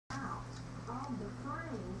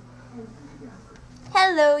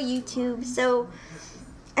Hello YouTube. So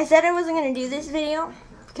I said I wasn't going to do this video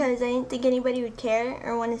because I didn't think anybody would care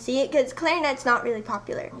or want to see it because clarinet's not really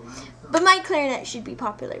popular. But my clarinet should be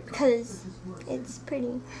popular because it's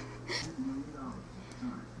pretty.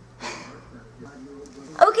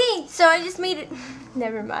 Okay, so I just made it.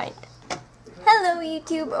 Never mind. Hello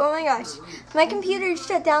YouTube. Oh my gosh. My computer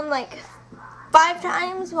shut down like 5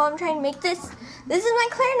 times while I'm trying to make this. This is my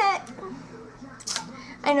clarinet.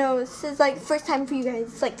 I know this is like the first time for you guys.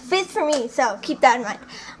 It's like the 5th for me, so keep that in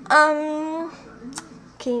mind.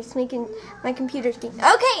 Okay, it's making my computer speak.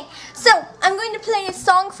 Okay, so I'm going to play a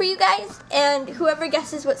song for you guys, and whoever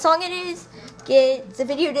guesses what song it is gets a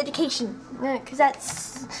video dedication. Because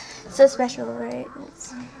that's so special, right?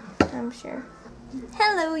 I'm sure.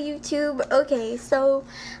 Hello YouTube. Okay, so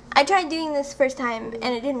I tried doing this first time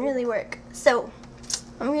and it didn't really work. So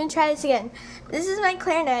I'm going to try this again. This is my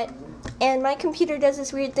clarinet and my computer does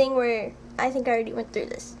this weird thing where I think I already went through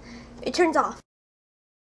this. It turns off.